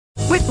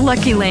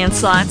Lucky Land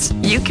Slots,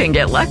 you can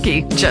get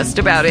lucky just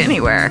about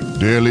anywhere.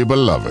 Dearly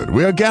beloved,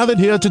 we are gathered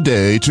here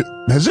today to...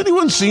 Has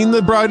anyone seen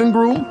the bride and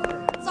groom?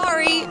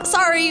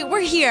 Sorry, we're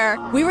here.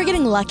 We were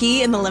getting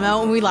lucky in the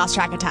limo and we lost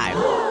track of time.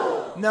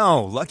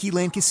 No, Lucky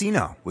Land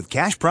Casino, with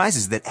cash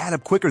prizes that add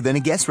up quicker than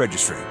a guest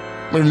registry.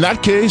 In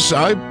that case,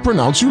 I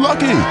pronounce you lucky.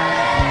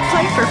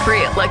 Play for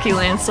free at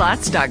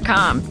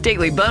LuckyLandSlots.com.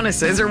 Daily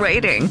bonuses are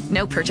waiting.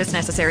 No purchase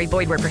necessary.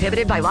 Void where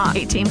prohibited by law.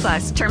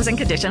 18+. Terms and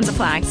conditions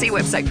apply. See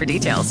website for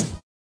details.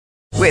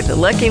 With the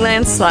Lucky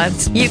Land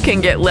Slots, you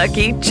can get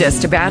lucky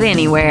just about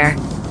anywhere.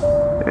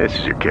 This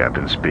is your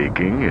captain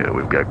speaking.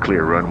 We've got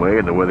clear runway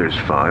and the weather's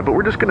fine, but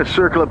we're just going to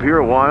circle up here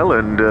a while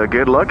and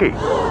get lucky.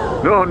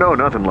 No,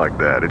 nothing like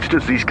that. It's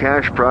just these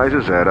cash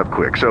prizes add up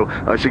quick. So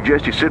I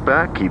suggest you sit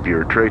back, keep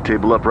your tray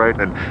table upright,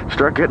 and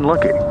start getting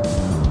lucky.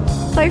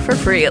 Play for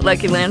free at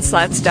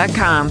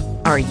LuckyLandSlots.com.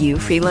 Are you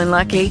feeling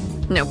lucky?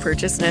 No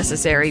purchase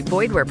necessary.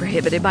 Void where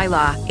prohibited by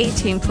law.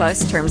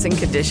 18+ terms and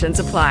conditions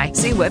apply.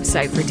 See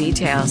website for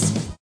details.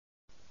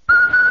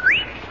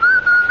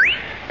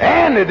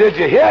 Andy, did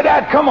you hear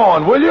that? Come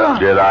on, will you?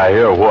 Did I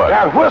hear what?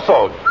 That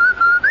whistle.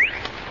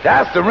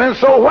 That's the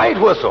Rinso White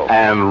whistle.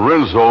 And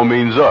Rinso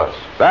means us.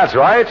 That's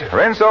right.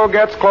 Rinso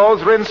gets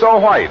clothes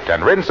Rinso White.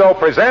 And Rinso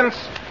presents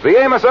The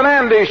Amos and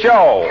Andy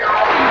Show.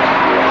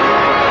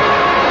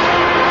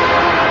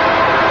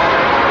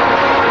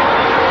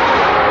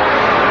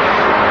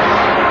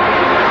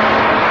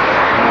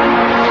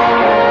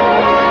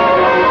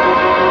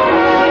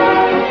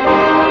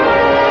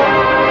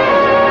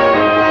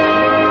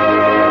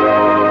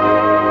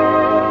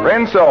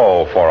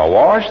 Rinso for a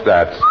wash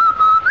that's...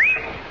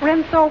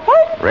 Rinso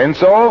what?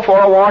 Rinso for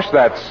a wash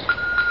that's...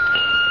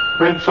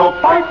 Rinso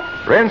what?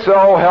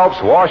 Rinso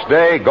helps wash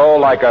day go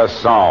like a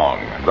song.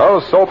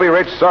 Those soapy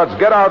rich suds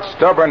get out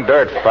stubborn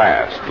dirt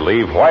fast.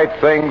 Leave white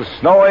things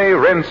snowy,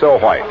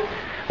 Rinso White.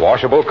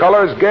 Washable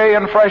colors gay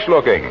and fresh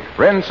looking,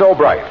 Rinso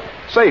Bright.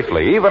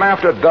 Safely, even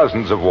after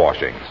dozens of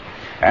washings.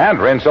 And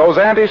Rinso's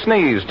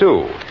anti-sneeze,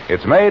 too.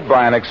 It's made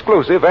by an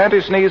exclusive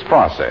anti-sneeze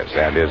process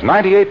and is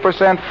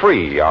 98%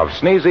 free of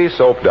sneezy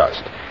soap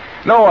dust.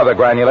 No other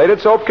granulated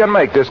soap can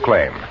make this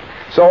claim.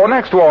 So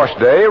next wash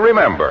day,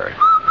 remember.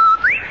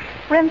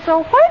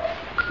 Rinso what?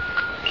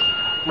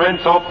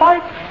 Rinso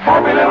White,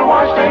 happy little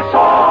wash day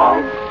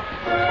song.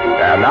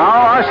 And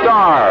now our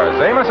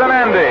stars, Amos and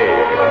Andy.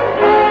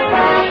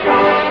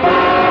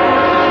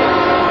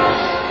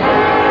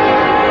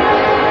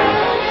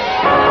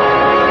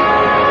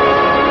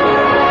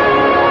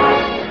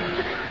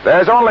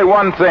 There's only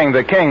one thing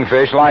the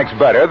Kingfish likes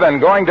better than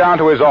going down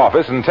to his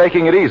office and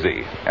taking it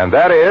easy, and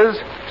that is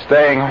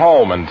staying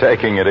home and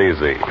taking it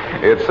easy.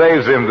 It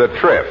saves him the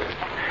trip.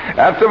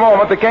 At the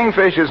moment, the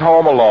Kingfish is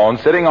home alone,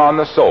 sitting on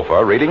the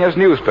sofa, reading his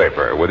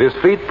newspaper, with his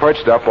feet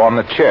perched up on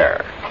the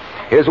chair.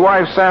 His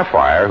wife,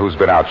 Sapphire, who's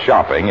been out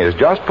shopping, is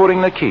just putting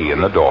the key in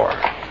the door.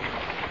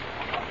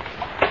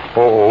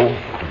 Uh-oh.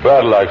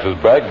 Battle axe is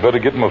back. Better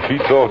get my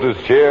feet off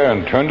this chair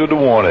and turn to the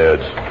want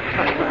ads.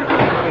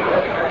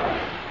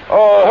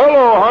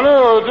 Hello, honey.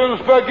 I didn't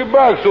expect you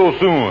back so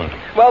soon.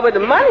 Well, with the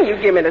money you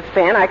give me to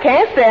spend, I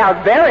can't stay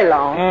out very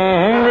long.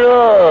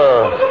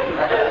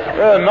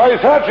 Yeah,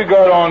 nice hat you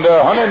got on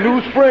there, honey.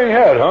 New spring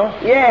hat, huh?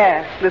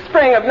 Yes, the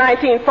spring of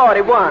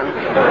 1941.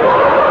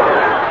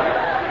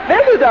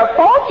 This is the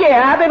 4th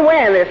year I've been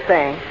wearing this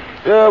thing.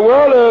 Yeah,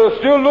 well, it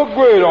still look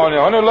great on you,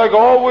 honey. Like I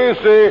always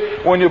say,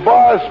 when you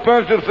buy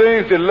expensive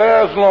things, they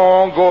last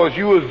long because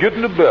you is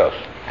getting the best.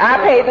 I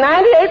paid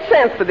 98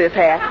 cents for this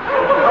hat.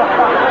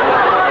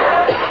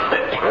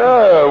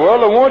 Yeah,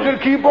 well, I want you to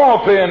keep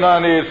on paying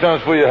 98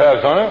 cents for your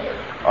hats, honey.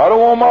 I don't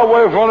want my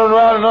wife running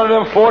around in none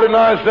of them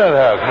 49-cent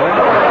hats,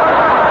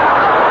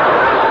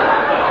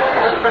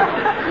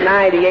 man.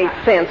 98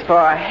 cents for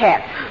a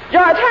hat.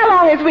 George, how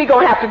long is we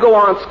going to have to go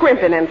on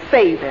scrimping and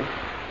saving?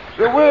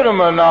 So wait a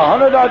minute now,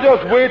 honey. Now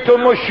just wait till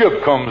my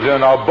ship comes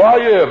in. I'll buy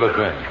you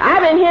everything.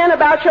 I've been hearing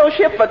about your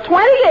ship for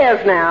 20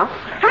 years now.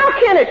 How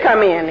can it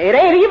come in? It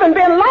ain't even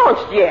been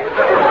launched yet.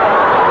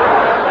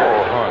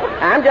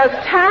 I'm just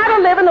tired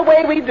of living the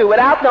way we do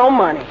without no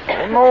money.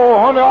 Oh, no,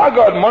 honey, I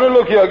got money.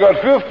 Look here, I got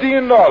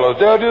 $15.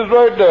 There it is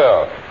right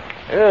there.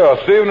 Yeah,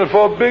 saving it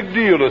for a big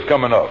deal that's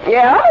coming up.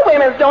 Yeah, other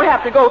women don't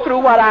have to go through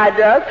what I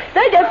does.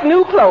 They get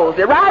new clothes.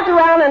 They ride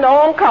around in their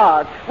own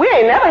cars. We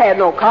ain't never had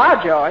no car,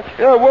 George.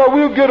 Yeah, well,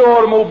 we'll get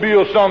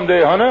automobiles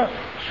someday, honey.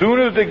 Soon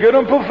as they get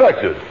them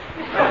perfected.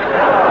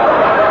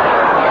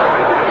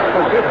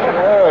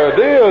 Yeah,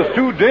 they is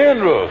too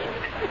dangerous.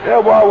 Yeah,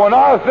 well, when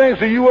I think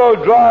that you are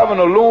driving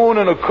alone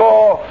in a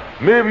car,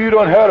 maybe you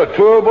done had a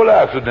terrible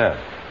accident.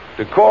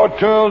 The car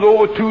turns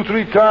over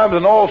 2-3 times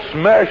and all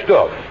smashed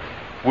up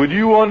with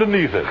you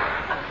underneath it.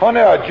 Honey,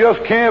 I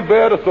just can't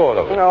bear the thought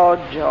of it. Oh,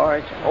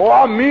 George. Oh,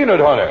 I mean it,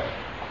 honey.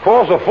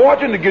 Costs a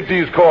fortune to get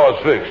these cars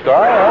fixed,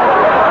 all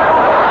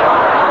right?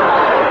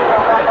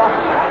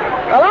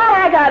 Well, all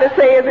I got to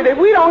say is that if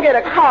we don't get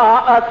a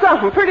car or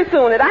something pretty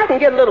soon that I can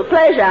get a little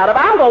pleasure out of,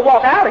 I'm going to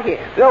walk out of here.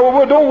 Yeah,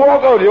 well, don't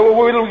walk out of here.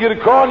 We'll get a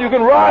car and you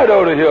can ride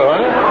out of here,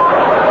 honey.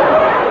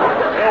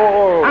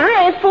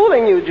 I ain't fooling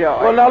warning you,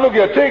 George. Well, now, look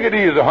here. Take it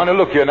easy, honey.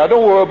 Look here. Now,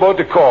 don't worry about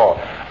the car.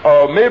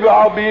 Maybe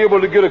I'll be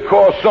able to get a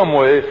car some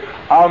way.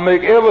 I'll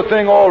make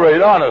everything all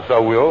right. Honest, I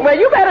will. Well,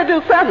 you better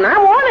do something.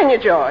 I'm warning you,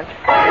 George.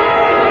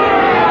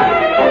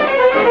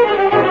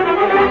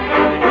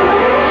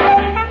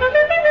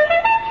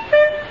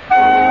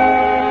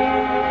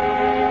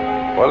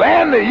 Well,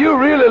 Andy, you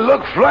really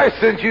look flush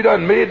since you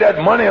done made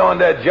that money on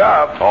that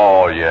job.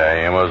 Oh,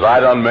 yeah, Amos. I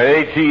done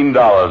made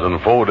 $18 in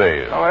 4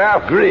 days. Oh,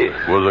 that's great.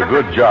 It was a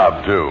good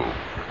job, too.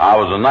 I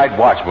was a night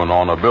watchman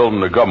on a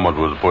building the government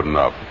was putting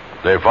up.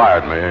 They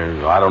fired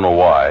me. I don't know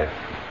why.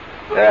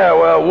 Yeah,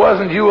 well,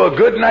 wasn't you a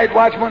good night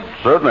watchman?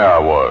 Certainly I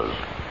was.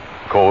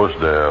 Of course,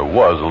 there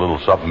was a little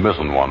something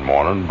missing one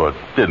morning, but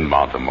didn't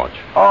amount to much.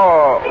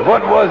 Oh,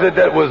 what was it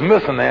that was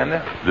missing,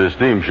 Andy? The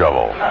steam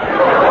shovel.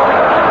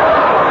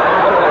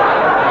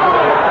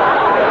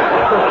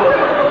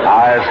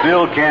 I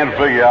still can't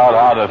figure out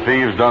how the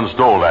thieves done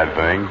stole that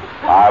thing.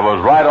 I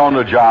was right on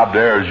the job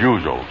there as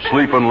usual,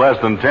 sleeping less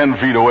than 10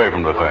 feet away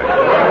from the thing.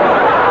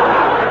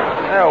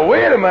 Now,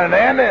 wait a minute,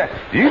 Andy.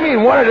 Do you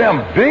mean one of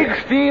them big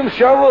steam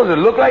shovels that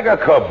look like a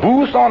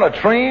caboose on a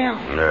train?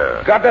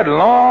 Yeah. Got that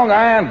long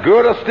iron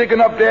girder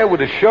sticking up there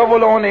with a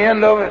shovel on the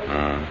end of it?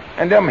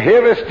 And them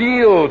heavy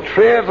steel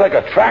treads like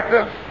a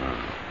tractor?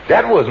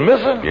 That was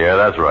missing? Yeah,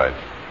 that's right.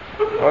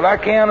 Well, I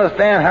can't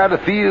understand how the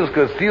thieves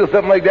could steal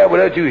something like that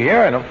without you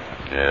hearing them.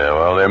 Yeah,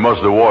 well, they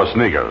must have wore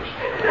sneakers.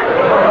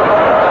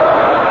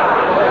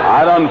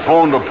 I done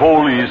phoned the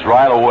police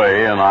right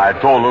away, and I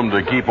told them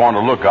to keep on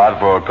the lookout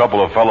for a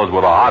couple of fellas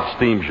with a hot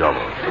steam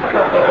shovel.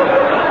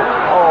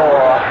 Oh,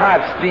 a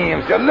hot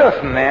steam shovel.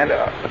 Listen, man.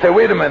 Say,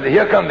 wait a minute.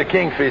 Here comes the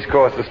Kingfish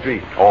across the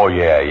street. Oh,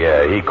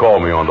 yeah. He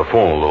called me on the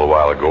phone a little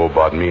while ago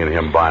about me and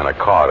him buying a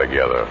car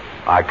together.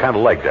 I kind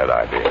of like that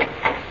idea.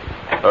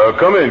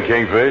 Come in,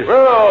 Kingfish.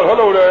 Well,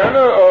 hello there, Andy.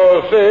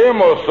 Say,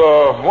 Amos,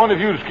 wonder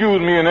if you'd excuse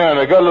me and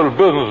Andy. I got a little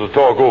business to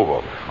talk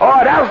over.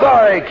 Oh, that's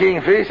all right,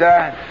 Kingfish.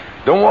 I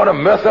don't want to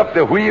mess up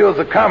the wheels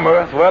of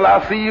commerce. Well,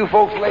 I'll see you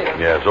folks later.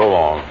 Yeah, so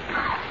long.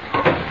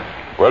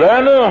 Well,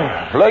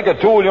 Andy, like I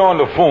told you on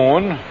the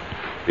phone,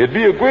 it'd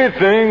be a great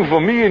thing for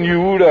me and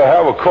you to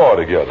have a car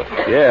together.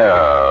 Yeah,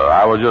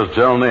 I was just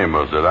telling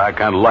Amos that I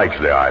kind of likes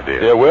the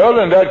idea. Yeah, well,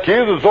 in that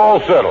case, it's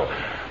all settled.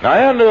 Now,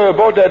 and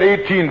about that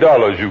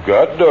 $18 you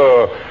got,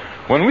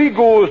 when we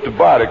goes to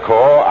buy the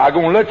car, I'm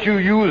going to let you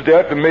use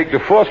that to make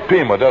the first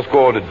payment. That's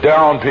called the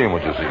down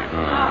payment, you see.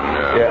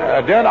 Yeah,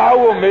 and then I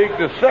will make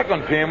the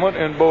second payment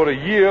in about a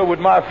year with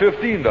my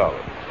 $15.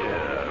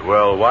 Yeah,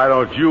 well, why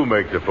don't you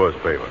make the first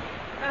payment?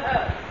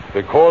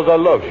 Because I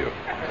love you.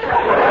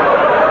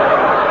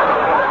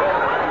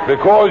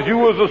 Because you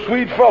was a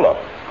sweet fella,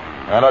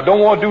 and I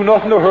don't want to do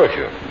nothing to hurt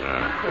you.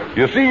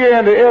 You see,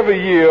 Andy,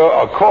 every year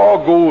a car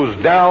goes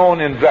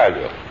down in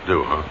value.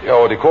 Do, huh?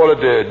 Oh, they call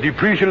it the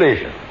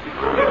depreciation.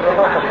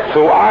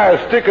 So I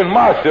sticking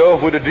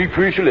myself with the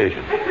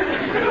depreciation.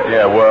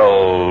 Yeah,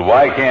 well,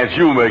 why can't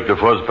you make the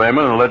first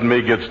payment and let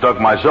me get stuck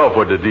myself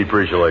with the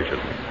depreciation?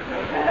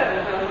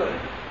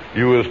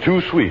 You was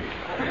too sweet.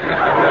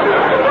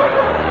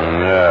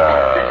 Yeah.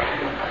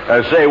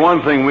 Say,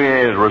 one thing we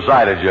ain't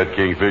recited yet,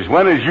 Kingfish.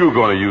 When is you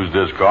going to use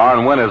this car,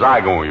 and when is I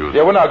going to use it?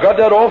 Yeah, well, I got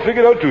that all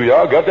figured out, too,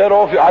 y'all. Got that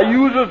all I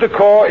uses the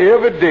car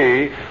every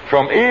day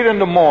from 8 in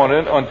the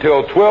morning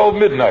until 12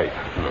 midnight.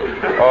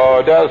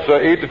 That's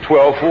 8 to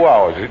 12, 4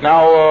 hours.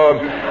 Now,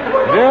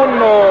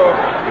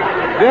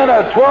 then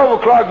at 12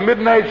 o'clock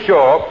midnight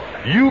sharp,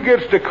 you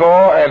gets the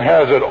car and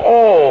has it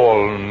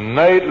all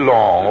night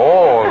long,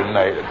 all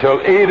night,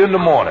 till 8 in the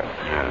morning.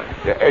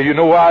 Yeah. You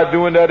know why I'm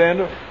doing that,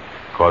 Andrew?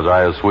 Because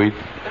I is sweet?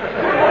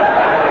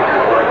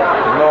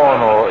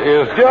 No.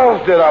 It's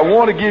just that I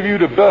want to give you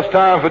the best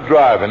time for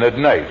driving at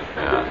night.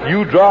 Yeah.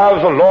 You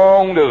drives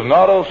along, there's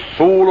not a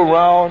soul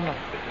around,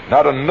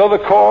 not another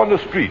car on the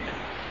street.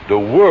 The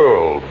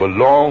world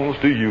belongs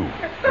to you.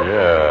 Yeah.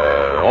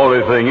 The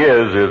only thing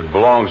is, it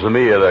belongs to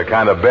me at a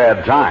kind of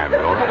bad time,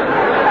 don't it?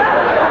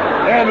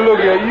 And look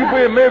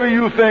here, maybe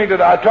you think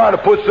that I try to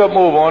put something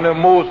over on them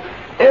most...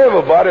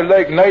 Everybody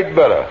like night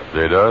better.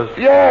 They does?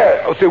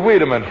 Yeah. Oh, say,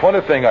 wait a minute.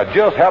 Funny thing, I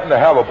just happen to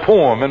have a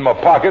poem in my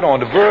pocket on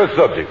the very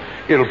subject.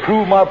 It'll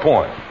prove my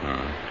point.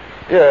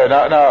 Yeah,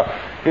 now,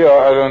 here,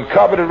 I done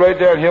copied it right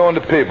down here on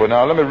the paper.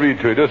 Now, let me read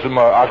to you.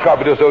 I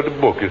copied this out of the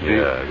book, you see.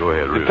 Yeah, go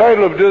ahead, read it. The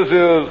title of this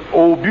is,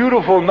 Oh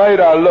Beautiful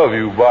Night I Love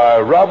You by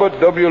Robert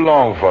W.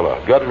 Longfellow.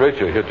 Got it right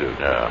here. Hit this.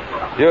 Yeah.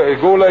 Yeah, it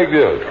go like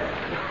this.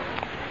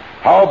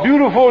 How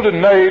beautiful the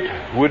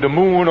night with the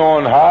moon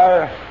on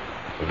high,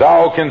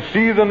 thou can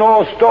see the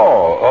North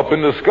Star up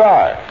in the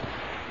sky.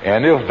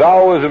 And if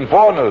thou is in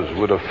partners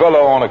with a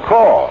fellow on a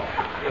car,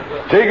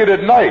 take it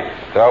at night.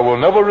 Thou will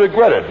never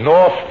regret it.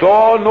 North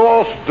Star,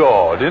 North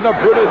Star. Isn't that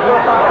pretty?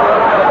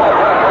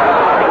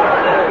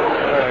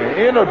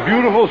 Ain't a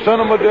beautiful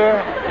sentiment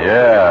there?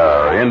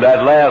 Yeah. In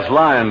that last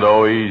line,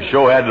 though, he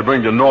sure had to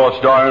bring the North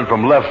Star in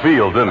from left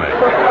field, didn't he?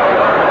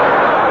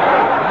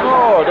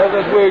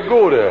 That's where it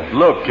go there.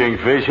 Look,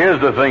 Kingfish, here's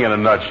the thing in a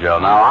nutshell.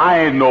 Now, I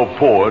ain't no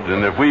poet,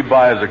 and if we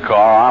buys a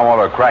car, I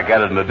want to crack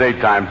at it in the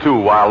daytime, too,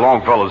 while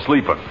Longfellow's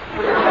sleeping.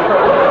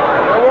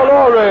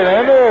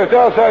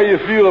 that's how you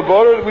feel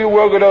about it, we'll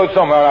work it out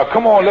somehow. Now,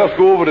 come on, let's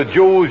go over to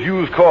Joe's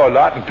used car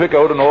lot and pick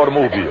out an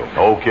automobile.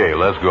 Okay,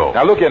 let's go.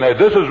 Now, look here, now,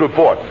 this is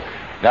reporting.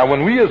 Now,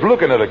 when we is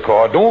looking at a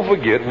car, don't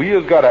forget, we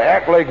has got to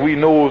act like we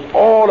knows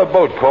all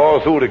about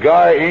cars so the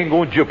guy ain't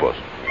going to jip us.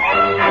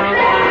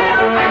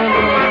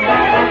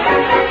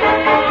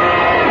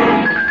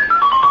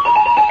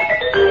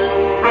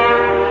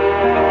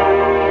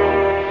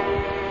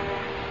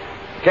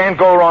 Can't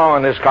go wrong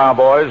on this car,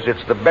 boys.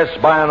 It's the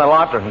best buy on the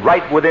lot and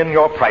right within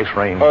your price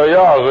range.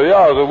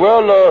 Yowza.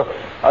 Well,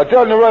 I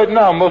tell you right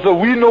now, mister,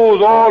 we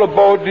knows all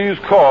about these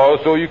cars,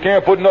 so you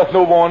can't put nothing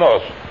over on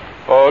us.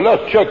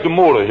 Let's check the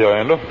motor here,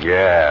 Ender.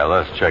 Yeah,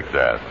 let's check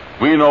that.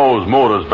 We knows motors